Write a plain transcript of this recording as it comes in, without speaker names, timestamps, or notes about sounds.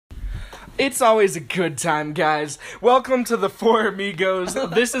It's always a good time, guys. Welcome to the Four Amigos.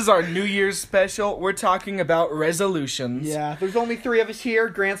 This is our New Year's special. We're talking about resolutions. Yeah, there's only 3 of us here.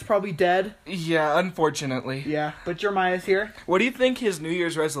 Grant's probably dead. Yeah, unfortunately. Yeah, but Jeremiah's here. What do you think his New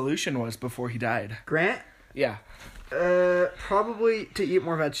Year's resolution was before he died? Grant? Yeah. Probably to eat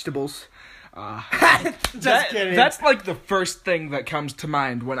more vegetables. Just kidding. That's like the first thing that comes to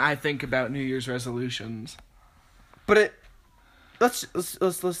mind when I think about New Year's resolutions. But let's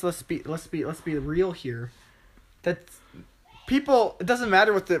be real here. That people, it doesn't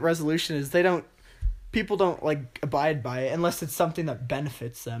matter what the resolution is. People don't like abide by it unless it's something that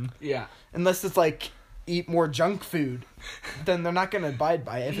benefits them. Yeah. Unless it's like eat more junk food, then they're not gonna abide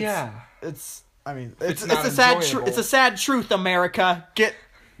by it. It's a sad truth, America. Get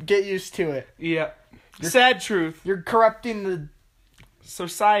used to it. Yeah. Sad truth. You're corrupting the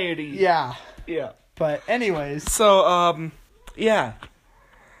society. Yeah. Yeah. But anyways. So, yeah.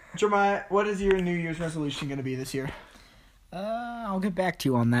 Jeremiah, what is your New Year's resolution going to be this year? I'll get back to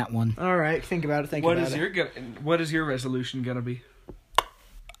you on that one. All right, think about it. What is your resolution going to be?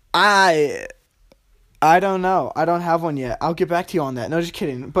 I don't know. I don't have one yet. I'll get back to you on that. No, just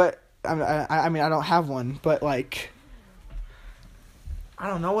kidding. But I mean, I don't have one. But like, I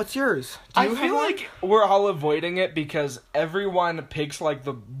don't know. What's yours? I feel like we're all avoiding it because everyone picks like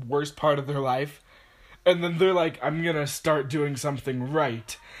the worst part of their life. And then they're like, I'm going to start doing something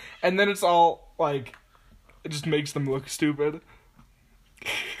right. And then it's all, like, it just makes them look stupid.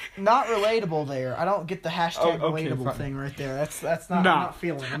 Not relatable there. I don't get the hashtag relatable thing right there. That's not, I'm not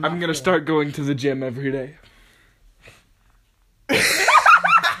feeling it. I'm going to start going to the gym every day.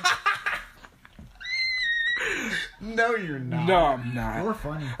 No, you're not. No, I'm not. You're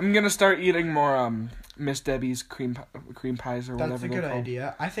funny. I'm going to start eating more, Miss Debbie's cream pies or whatever they're called. That's a good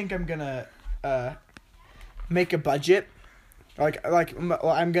idea. I think I'm going to, make a budget,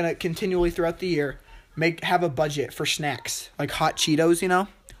 I'm gonna continually throughout the year have a budget for snacks, like hot Cheetos,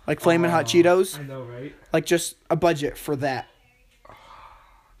 like Flamin' Hot Cheetos. I know, right? Like just a budget for that.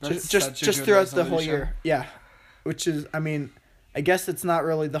 Just throughout the whole year, yeah. Which is, I mean, I guess it's not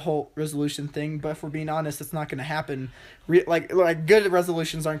really the whole resolution thing, but if we're being honest, it's not gonna happen. Like good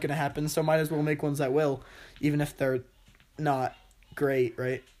resolutions aren't gonna happen, so might as well make ones that will, even if they're not great,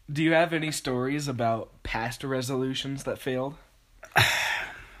 right? Do you have any stories about past resolutions that failed?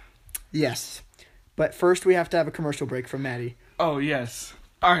 Yes. But first we have to have a commercial break from Maddie. Oh, yes.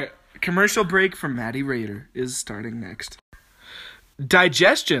 All right. Commercial break from Maddie Raider is starting next.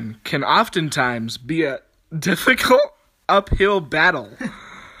 Digestion can oftentimes be a difficult uphill battle.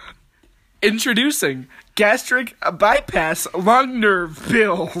 Introducing gastric bypass lung nerve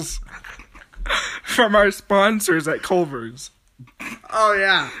pills from our sponsors at Culver's. Oh,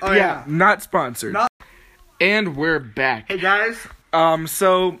 yeah. Oh, yeah. Not sponsored. And we're back. Hey, guys.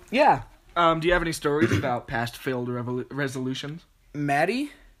 So, yeah. Do you have any stories about past failed resolutions?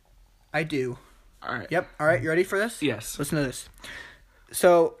 Maddie? I do. All right. Yep. All right, you ready for this? Yes. Listen to this.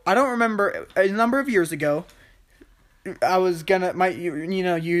 So, I don't remember, a number of years ago, I was gonna,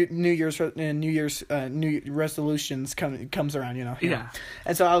 New Year's resolutions comes around, Yeah.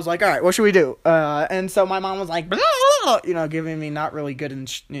 And so I was like, all right, what should we do? And so my mom was like, blah, blah, blah, giving me not really good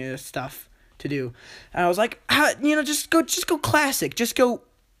stuff to do. And I was like, just go classic, just go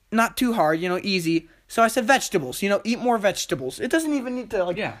not too hard, easy. So I said vegetables, eat more vegetables. It doesn't even need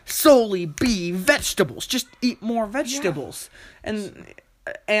to solely be vegetables. Just eat more vegetables. Yeah.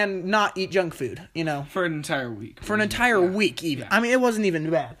 And not eat junk food, For an entire week. For an entire week, even. Yeah. I mean, it wasn't even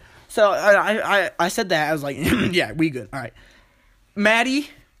bad. So, I said that. I was like, yeah, we good. All right. Maddie,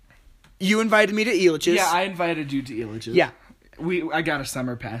 you invited me to Elitch's. Yeah, I invited you to Elitch's. Yeah. I got a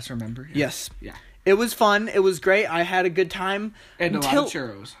summer pass, remember? Yeah. Yes. Yeah. It was fun. It was great. I had a good time. And a lot of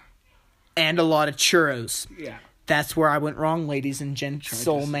churros. And a lot of churros. Yeah. That's where I went wrong, ladies and gents.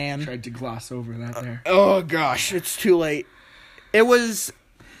 Tried to gloss over that there. Oh, gosh. It's too late. It was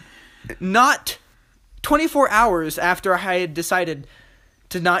not 24 hours after I had decided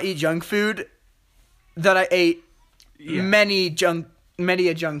to not eat junk food that I ate many junk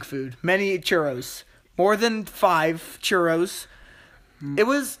food, many churros, more than 5 churros. It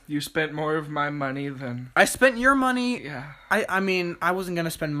was. You spent more of my money than I spent your money. Yeah. I mean, I wasn't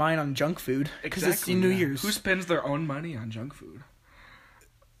gonna spend mine on junk food because it's New Year's. Who spends their own money on junk food?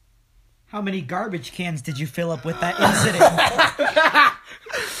 How many garbage cans did you fill up with that incident?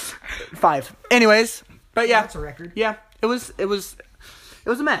 5. Anyways, but yeah, that's a record. Yeah, it was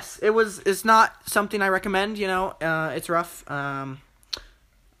a mess. It's not something I recommend. It's rough. I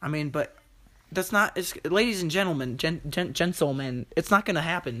mean, but that's not. Ladies and gentlemen, gentlemen, it's not gonna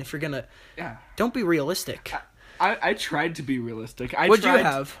happen if you're gonna. Yeah. Don't be realistic. I tried to be realistic. What'd you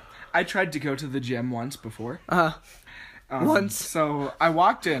have? I tried to go to the gym once before. Once. So I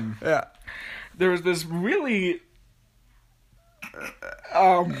walked in. Yeah. There was this really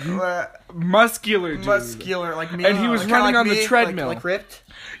muscular dude. Muscular, like me. And he was kinda running like on the me, treadmill. Like ripped.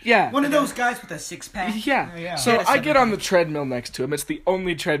 Yeah. One of those guys with a six-pack. Yeah. So I get on the treadmill next to him. It's the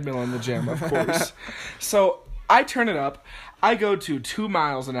only treadmill in the gym, of course. So I turn it up. I go to 2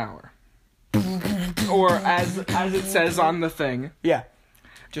 miles an hour. Or as it says on the thing, Yeah.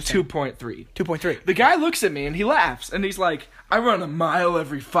 Just 2.3. 2.3. The guy looks at me and he laughs and he's like, I run a mile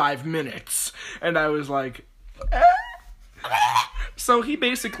every 5 minutes. And I was like, eh. So he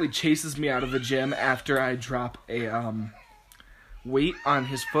basically chases me out of the gym after I drop a weight on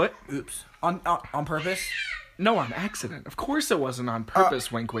his foot. Oops. On purpose? No, on accident. Of course it wasn't on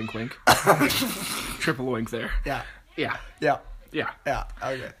purpose. Wink, wink, wink. Triple wink there. Yeah. Yeah. Yeah. Yeah. Yeah.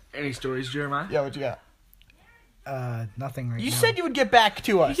 Okay. Any stories, Jeremiah? Yeah, what you got? Nothing right now. You said you would get back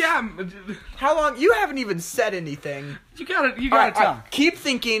to us. Yeah. How long? You haven't even said anything. You gotta All right, talk. keep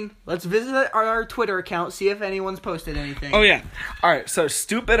thinking. Let's visit our Twitter account, see if anyone's posted anything. Oh, yeah. All right, so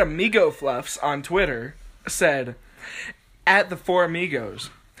Stupid Amigo Fluffs on Twitter said, at the 4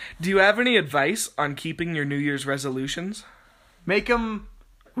 Amigos, do you have any advice on keeping your New Year's resolutions? Make them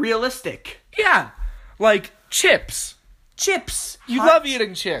realistic. Yeah, like chips. Chips. You love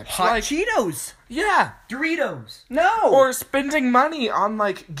eating chips. Hot like, Cheetos. yeah. Doritos. No. Or spending money on,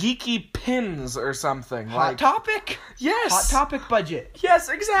 like, geeky pins or something. Hot Topic. Yes. Hot Topic budget. Yes,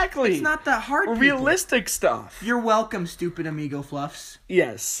 exactly. It's not that hard. Realistic stuff. You're welcome, Stupid Amigo Fluffs.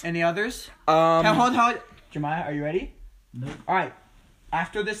 Yes. Any others? Hold on. Jemiah, are you ready? Nope. All right.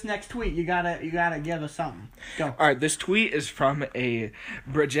 After this next tweet, you gotta give us something. Go. All right, this tweet is from a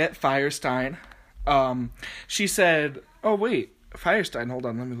Bridget Firestein. She said, "Oh wait, Firestein. Hold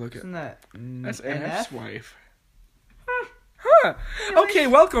on, let me look at. Isn't that That's NF? NF's wife." Huh. Okay,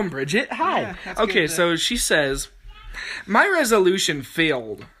 welcome, Bridget. Hi. Yeah, that's Okay, good. so she says, "My resolution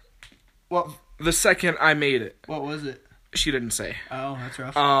failed What? the second I made it." What was it? She didn't say. Oh, that's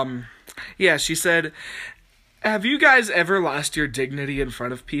rough. Yeah, she said, "Have you guys ever lost your dignity in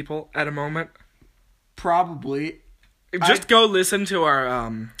front of people at a moment?" Probably. Just go listen to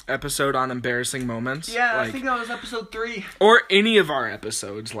our episode on embarrassing moments. Yeah, like, I think that was episode 3. or any of our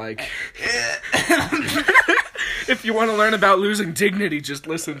episodes. Like, if you want to learn about losing dignity, just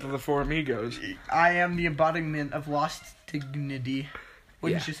listen to the 4 Amigos. I am the embodiment of lost dignity.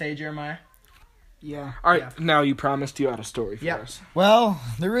 Wouldn't Yeah. you say, Jeremiah? Yeah. All right, Yeah. now you promised you had a story for Yeah. us. Well,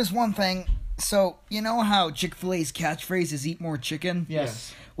 there is one thing. So, you know how Chick-fil-A's catchphrase is eat more chicken?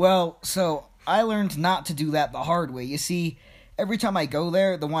 Yes. Well, so I learned not to do that the hard way. You see, every time I go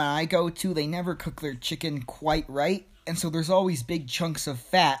there, the one I go to, they never cook their chicken quite right. And so there's always big chunks of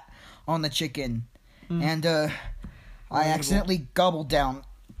fat on the chicken. And I accidentally gobbled down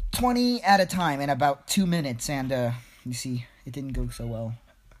 20 at a time in about 2 minutes. And you see, it didn't go so well.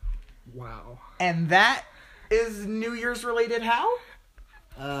 Wow. And that is New Year's related how?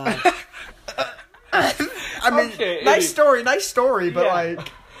 I mean, Okay, nice story, but Yeah.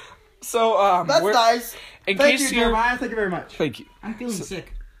 like... So, That's nice. in Thank case you, you're- Jeremiah. Thank you very much. Thank you. I'm feeling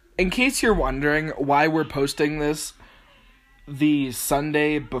sick. In case you're wondering why we're posting this the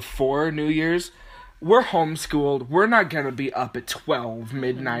Sunday before New Year's, we're homeschooled. We're not going to be up at 12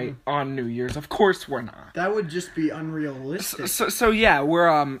 midnight on New Year's. Of course we're not. That would just be unrealistic. So yeah,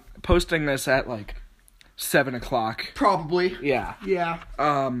 we're posting this at like 7 o'clock. Probably. Yeah. Yeah.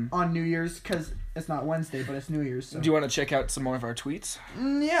 Um, On New Year's, because it's not Wednesday, but it's New Year's. So. do you want to check out some more of our tweets?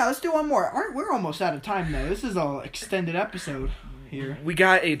 Yeah, let's do one more. We're almost out of time, though. This is an extended episode here. We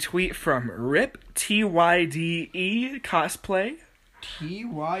got a tweet from Rip TYDE Cosplay.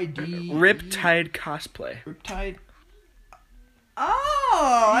 TYD. Riptide Cosplay. Riptide.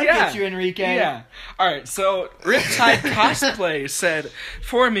 Oh, I Yeah. get you, Enrique. Yeah. Alright, so Riptide Cosplay said,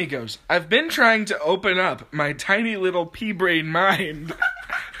 "For amigos, I've been trying to open up my tiny little pea-brain mind."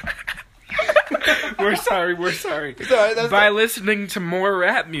 We're sorry. Sorry, that's By listening to more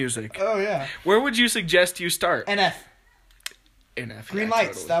rap music. Oh, yeah. Where would you suggest you start? NF. NF. Green yeah,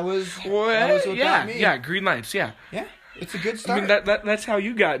 lights. totally. That was what yeah, got me. yeah, green lights, yeah. Yeah. It's a good I start. mean, that's how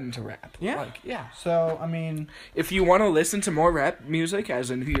you got into rap. Yeah. Like, yeah. So, I mean, If you want to listen to more rap music as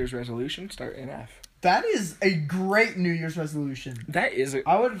a New Year's resolution, start NF. that is a great New Year's resolution. That is it.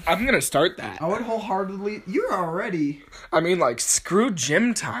 I'm gonna start that. I would wholeheartedly. You're already. I mean, like, screw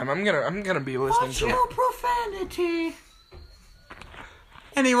gym time. I'm gonna be listening to it. profanity?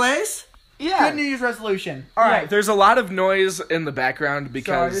 Anyways, Yeah. good New Year's resolution. All Yeah, right. there's a lot of noise in the background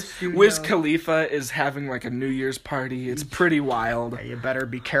because this studio- Wiz Khalifa is having like a New Year's party. It's pretty wild. You better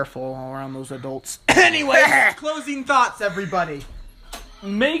be careful around those adults. Anyways, closing thoughts, everybody.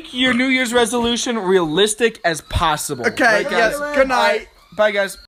 make your New Year's resolution realistic as possible. Okay, Right, guys? yes, good night. Bye, guys.